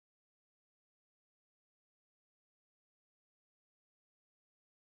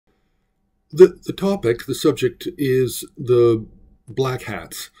The topic, the subject, is the black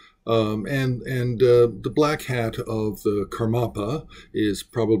hats. The black hat of the Karmapa is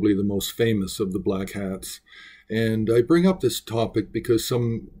probably the most famous of the black hats. And I bring up this topic because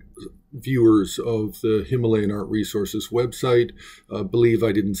some viewers of the Himalayan Art Resources website believe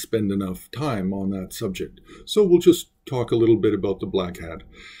I didn't spend enough time on that subject. So we'll just talk a little bit about the black hat.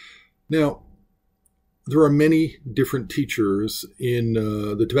 Now, there are many different teachers in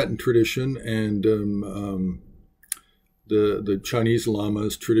the Tibetan tradition and the Chinese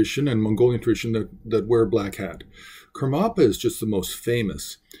Lamas tradition and Mongolian tradition that wear black hat. Karmapa is just the most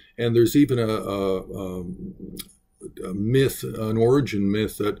famous, and there's even a myth, an origin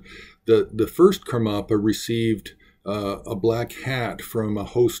myth, that the first Karmapa received a black hat from a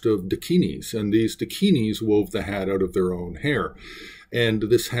host of dakinis, and these dakinis wove the hat out of their own hair. And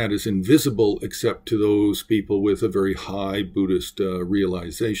this hat is invisible except to those people with a very high Buddhist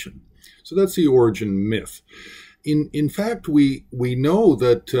realization. So that's the origin myth. In fact, we know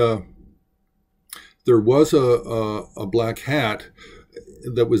that there was a black hat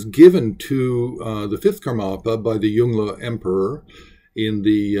that was given to the fifth Karmapa by the Yongle Emperor in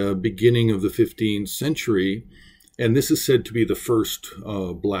the beginning of the 15th century. And this is said to be the first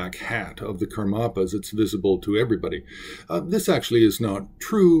black hat of the Karmapas. It's visible to everybody. This actually is not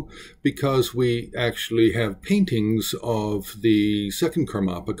true because we actually have paintings of the second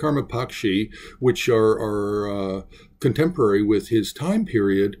Karmapa, Karmapakshi, which are contemporary with his time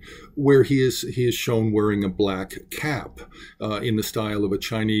period, where he is shown wearing a black cap in the style of a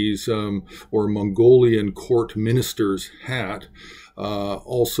Chinese or Mongolian court minister's hat.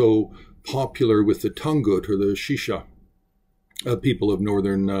 Also popular with the Tungut or the Shisha people of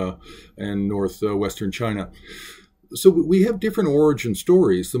northern and northwestern China. So we have different origin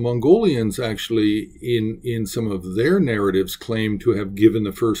stories. The Mongolians actually, in some of their narratives, claim to have given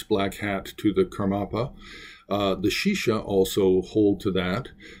the first black hat to the Karmapa. The Shisha also hold to that.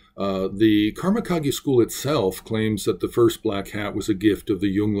 The Karma Kagyu school itself claims that the first black hat was a gift of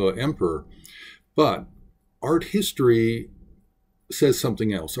the Yongle Emperor. But art history says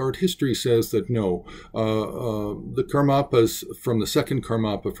something else. Art history says that no, the Karmapas from the second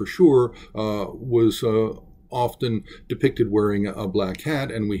Karmapa for sure was often depicted wearing a black hat,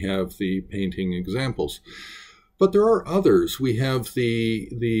 and we have the painting examples. But there are others. We have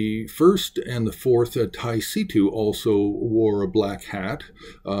the first and the fourth Tai Situpa also wore a black hat,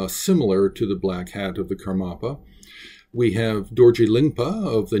 similar to the black hat of the Karmapa. We have Dorje Lingpa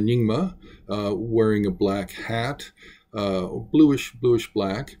of the Nyingma wearing a black hat, bluish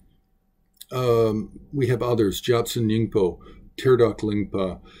black. We have others, Jatson Nyingpo, Terdag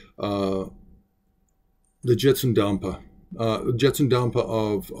Lingpa, the Jatson Nyingpo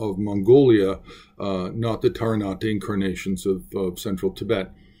of Mongolia, not the Taranat incarnations of central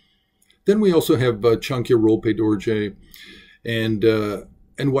Tibet. Then we also have Yeshe Dorje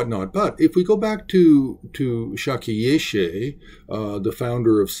and whatnot. But if we go back to Shakya Yeshe, the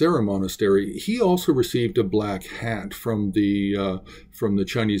founder of Sera Monastery, he also received a black hat from the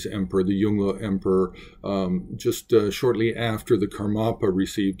Chinese emperor, the Yongle Emperor, just shortly after the Karmapa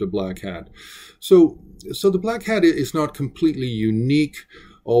received a black hat. So the black hat is not completely unique,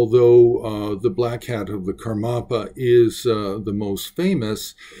 although the black hat of the Karmapa is the most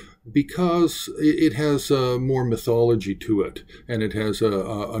famous, because it has more mythology to it, and it has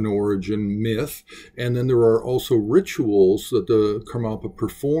an origin myth, and then there are also rituals that the Karmapa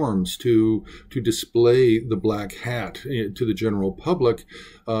performs to display the black hat to the general public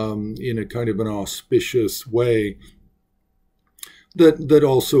in a kind of an auspicious way that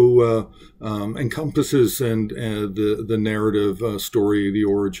also encompasses the narrative story, the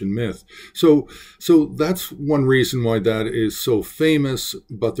origin myth. So that's one reason why that is so famous,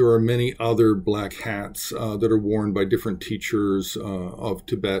 but there are many other black hats that are worn by different teachers of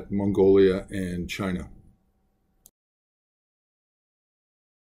Tibet, Mongolia, and China.